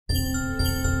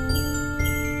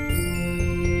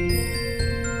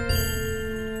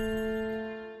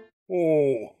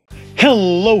Oh.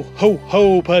 Hello, ho,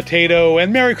 ho, potato,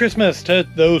 and Merry Christmas to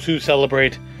those who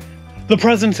celebrate. The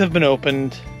presents have been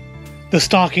opened. The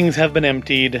stockings have been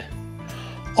emptied.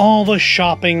 All the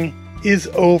shopping is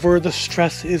over. The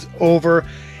stress is over.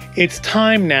 It's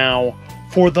time now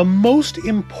for the most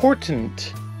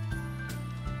important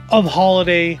of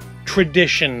holiday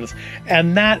traditions,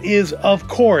 and that is, of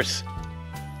course,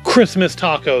 Christmas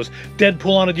tacos.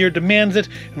 Deadpool on a Deer demands it,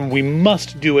 and we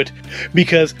must do it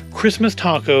because Christmas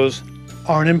tacos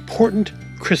are an important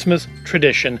Christmas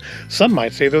tradition. Some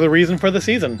might say they're the reason for the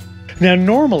season. Now,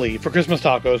 normally for Christmas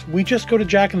tacos, we just go to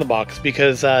Jack in the Box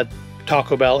because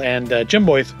Taco Bell and Jim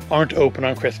Boy's aren't open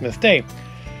on Christmas Day.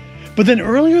 But then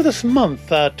earlier this month,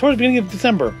 toward the beginning of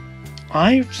December,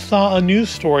 I saw a news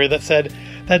story that said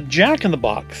that Jack in the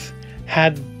Box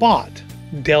had bought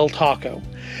Del Taco.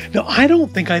 Now, I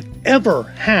don't think I've ever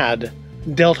had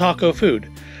Del Taco food.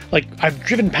 Like, I've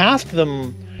driven past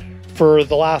them for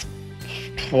the last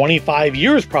 25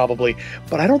 years probably,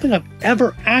 but I don't think I've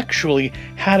ever actually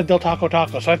had a Del Taco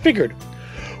taco. So I figured,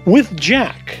 with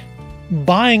Jack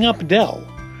buying up Del,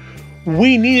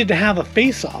 we needed to have a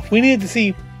face-off. We needed to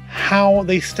see how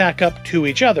they stack up to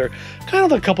each other, kind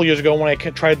of like a couple years ago when I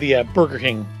tried the Burger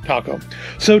King taco.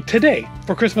 So today,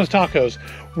 for Christmas tacos,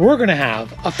 we're going to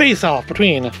have a face-off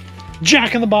between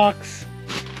Jack in the Box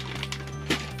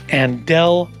and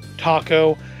Del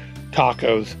Taco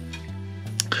tacos.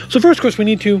 So first, of course, we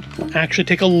need to actually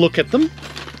take a look at them.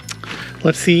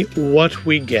 Let's see what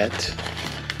we get.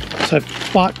 So I've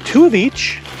bought two of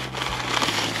each.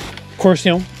 Of course,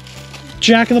 you know,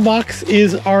 Jack in the Box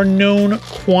is our known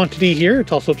quantity here.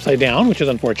 It's also upside down, which is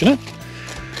unfortunate.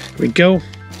 Here we go.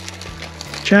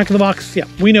 Jack in the Box. Yeah,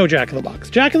 we know Jack in the Box.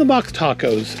 Jack in the Box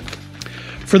tacos.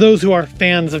 For those who are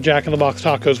fans of Jack in the Box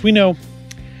tacos, we know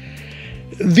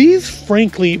these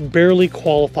frankly barely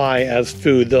qualify as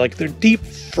food. They're deep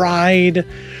fried,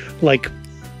 like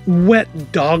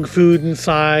wet dog food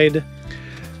inside.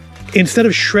 Instead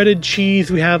of shredded cheese,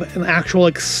 we have an actual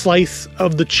like slice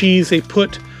of the cheese they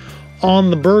put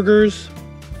on the burgers,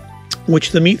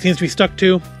 which the meat seems to be stuck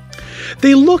to.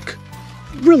 They look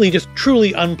really just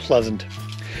truly unpleasant,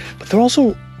 but they're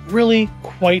also really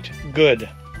quite good.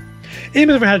 Anyone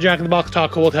who's ever had a Jack in the Box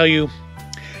taco will tell you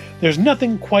there's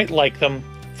nothing quite like them,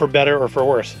 for better or for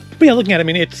worse. But yeah, looking at it, I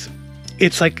mean,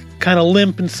 it's like kind of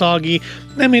limp and soggy.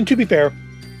 I mean, to be fair,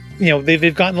 you know,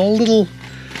 they've gotten a little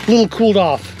cooled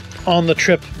off on the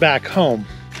trip back home.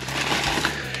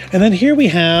 And then here we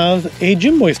have a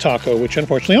Jim Boy's taco, which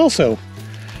unfortunately also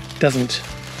doesn't.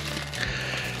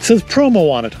 It says promo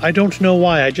on it. I don't know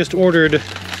why. I just ordered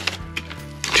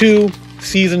 2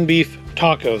 seasoned beef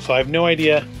tacos, so I have no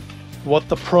idea what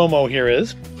the promo here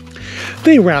is.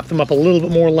 They wrap them up a little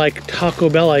bit more like Taco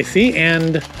Bell, I see,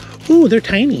 and ooh, they're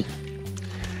tiny.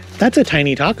 That's a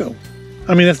tiny taco.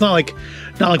 I mean, that's not like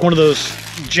one of those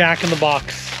Jack in the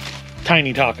Box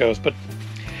tiny tacos, but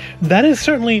that is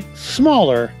certainly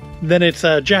smaller than its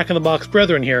Jack in the Box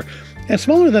brethren here, and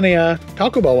smaller than a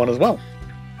Taco Bell one as well.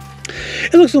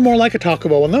 It looks a little more like a Taco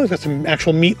Bell one though. It's got some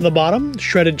actual meat in the bottom,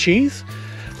 shredded cheese,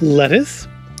 lettuce.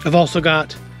 I've also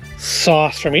got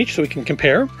sauce from each so we can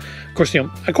compare. Of course, you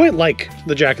know, I quite like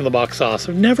the Jack in the Box sauce.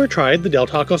 I've never tried the Del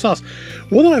Taco sauce.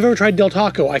 Whether I've ever tried Del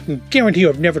Taco, I can guarantee you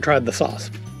I've never tried the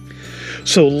sauce.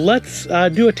 So let's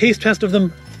do a taste test of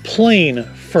them plain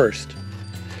first.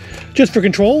 Just for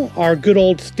control, our good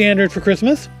old standard for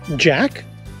Christmas, Jack.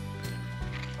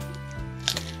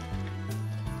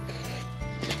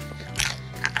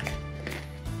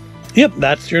 Yep,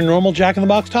 that's your normal Jack in the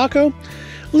Box taco.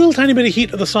 A little tiny bit of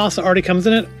heat of the sauce that already comes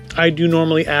in it. I do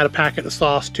normally add a packet of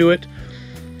sauce to it.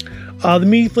 The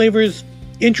meat flavor is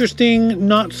interesting,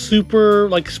 not super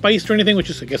like spiced or anything, which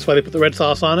is I guess why they put the red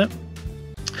sauce on it.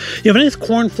 You have a nice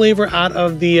corn flavor out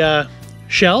of the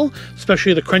shell,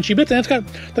 especially the crunchy bits, and it's got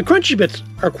the crunchy bits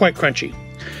are quite crunchy.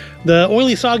 The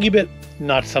oily, soggy bit,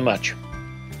 not so much.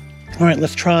 All right,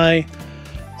 let's try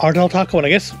our Del Taco, and I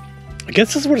guess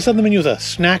this is what it said on the menu is a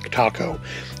snack taco,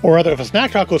 or rather, if a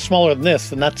snack taco is smaller than this,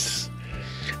 then that's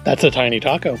a tiny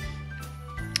taco.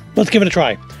 Let's give it a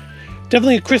try.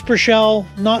 Definitely a crisper shell,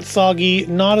 not soggy,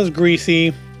 not as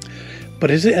greasy,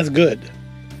 but is it as good?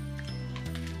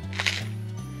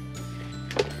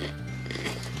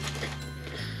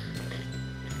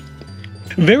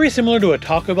 Very similar to a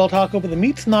Taco Bell taco, but the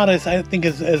meat's not as, I think,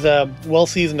 as well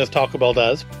seasoned as Taco Bell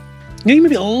does. Getting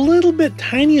maybe a little bit,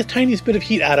 tiniest bit of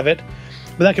heat out of it,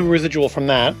 but that could be residual from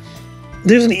that.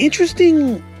 There's an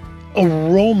interesting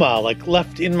aroma, like,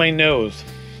 left in my nose.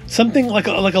 Something like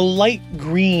a light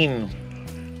green,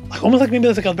 almost like maybe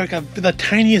there's like the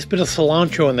tiniest bit of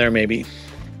cilantro in there, maybe.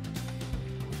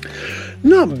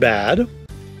 Not bad.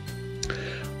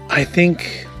 I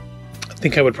think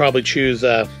I would probably choose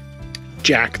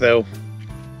Jack, though.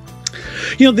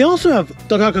 You know, they also have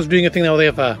Del Taco's doing a thing now. They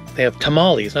have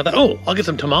tamales. And I thought, oh, I'll get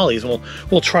some tamales, and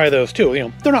we'll try those too. You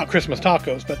know, they're not Christmas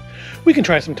tacos, but we can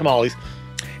try some tamales.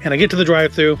 And I get to the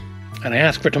drive-thru, and I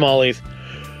ask for tamales,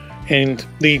 and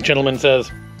the gentleman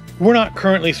says, "We're not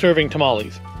currently serving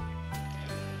tamales."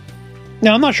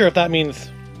 Now, I'm not sure if that means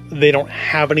they don't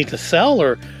have any to sell,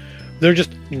 or they're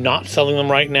just not selling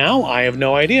them right now. I have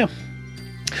no idea.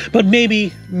 But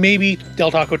maybe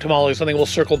Del Taco tamale is something we'll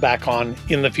circle back on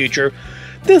in the future.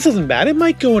 This isn't bad. It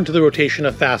might go into the rotation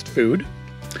of fast food.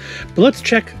 But let's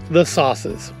check the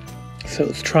sauces. So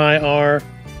let's try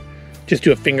just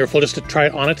do a fingerful just to try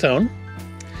it on its own.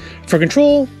 For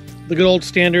control, the good old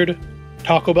standard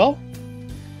Taco Bell.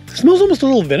 It smells almost a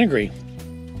little vinegary.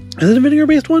 Is it a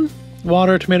vinegar-based one?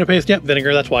 Water, tomato paste, yep,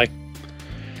 vinegar, that's why.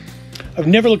 I've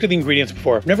never looked at the ingredients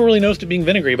before. I've never really noticed it being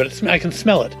vinegary, but I can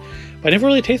smell it. But I never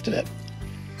really tasted it.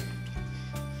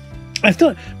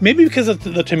 Maybe because of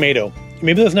the tomato.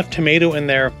 Maybe there's enough tomato in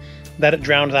there that it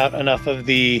drowns out enough of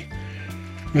the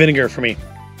vinegar for me.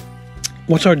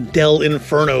 What's our Del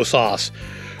Inferno sauce?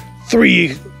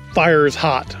 3 fires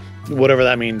hot, whatever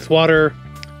that means. Water,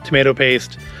 tomato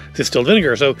paste, distilled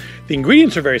vinegar. So the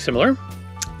ingredients are very similar.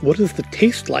 What does the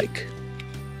taste like?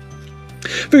 I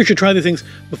figure you should try these things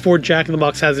before Jack in the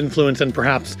Box has influence and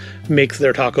perhaps makes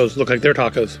their tacos look like their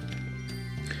tacos.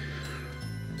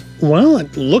 Well,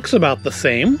 it looks about the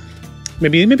same.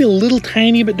 Maybe a little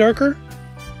tiny bit darker.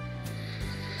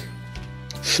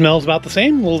 Smells about the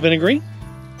same, a little vinegary.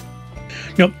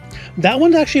 Nope, that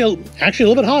one's actually a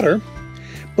little bit hotter,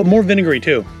 but more vinegary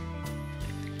too.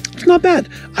 It's not bad.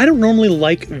 I don't normally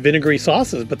like vinegary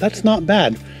sauces, but that's not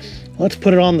bad. Let's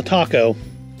put it on the taco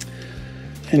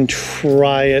and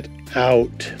try it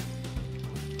out.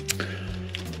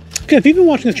 Okay, if you've been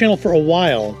watching this channel for a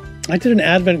while, I did an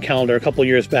advent calendar a couple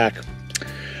years back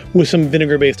with some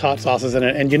vinegar-based hot sauces in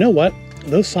it, and you know what?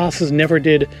 Those sauces never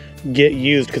did get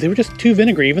used because they were just too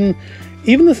vinegary.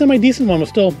 Even the semi-decent one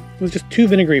was just too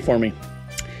vinegary for me,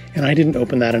 and I didn't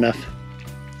open that enough.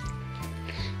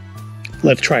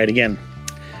 Let's try it again.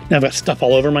 Now I've got stuff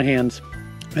all over my hands,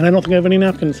 and I don't think I have any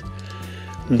napkins.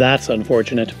 That's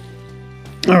unfortunate.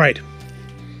 All right,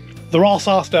 they're all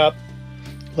sauced up.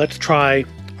 Let's try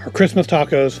our Christmas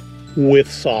tacos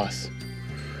with sauce.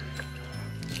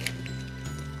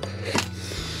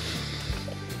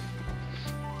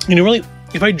 You know, really,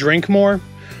 if I drank more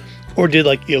or did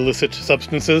like illicit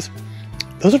substances,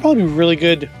 those are probably really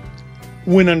good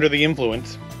when under the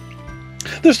influence.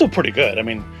 They're still pretty good. I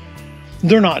mean,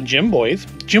 they're not Jim Boy's.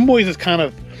 Jim Boy's is kind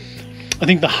of, I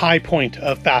think, the high point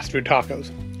of fast food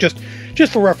tacos.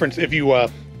 Just for reference, if you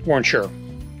weren't sure.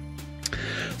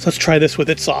 So let's try this with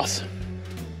its sauce.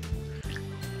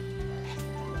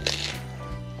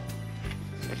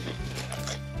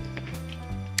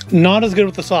 Not as good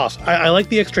with the sauce. I like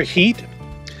the extra heat,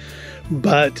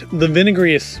 but the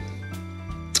vinegary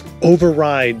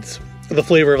overrides the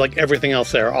flavor of like everything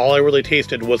else there. All I really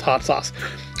tasted was hot sauce.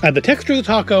 I had the texture of the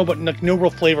taco, but no real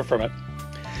flavor from it.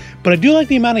 But I do like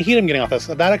the amount of heat I'm getting off this.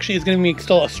 That actually is giving me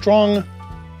still a strong,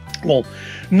 well,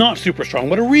 not super strong,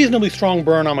 but a reasonably strong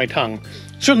burn on my tongue.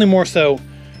 Certainly more so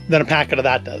than a packet of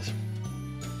that does.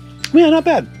 Yeah, not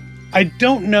bad. I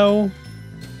don't know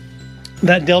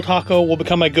that Del Taco will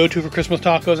become my go-to for Christmas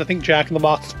tacos. I think Jack in the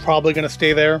Box is probably going to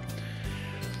stay there.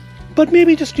 But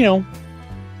maybe just, you know,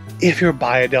 if you're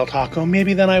by a Del Taco,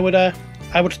 maybe then I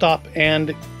would stop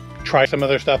and try some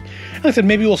other stuff. Like I said,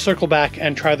 maybe we'll circle back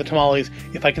and try the tamales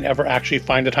if I can ever actually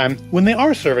find a time when they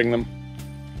are serving them.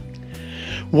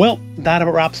 Well, that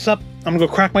about wraps us up. I'm gonna go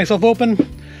crack myself open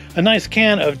a nice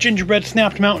can of gingerbread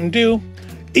snapped Mountain Dew,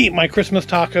 eat my Christmas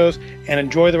tacos, and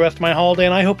enjoy the rest of my holiday,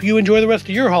 and I hope you enjoy the rest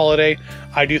of your holiday.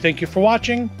 I do thank you for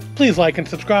watching. Please like and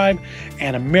subscribe,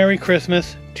 and a Merry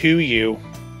Christmas to you.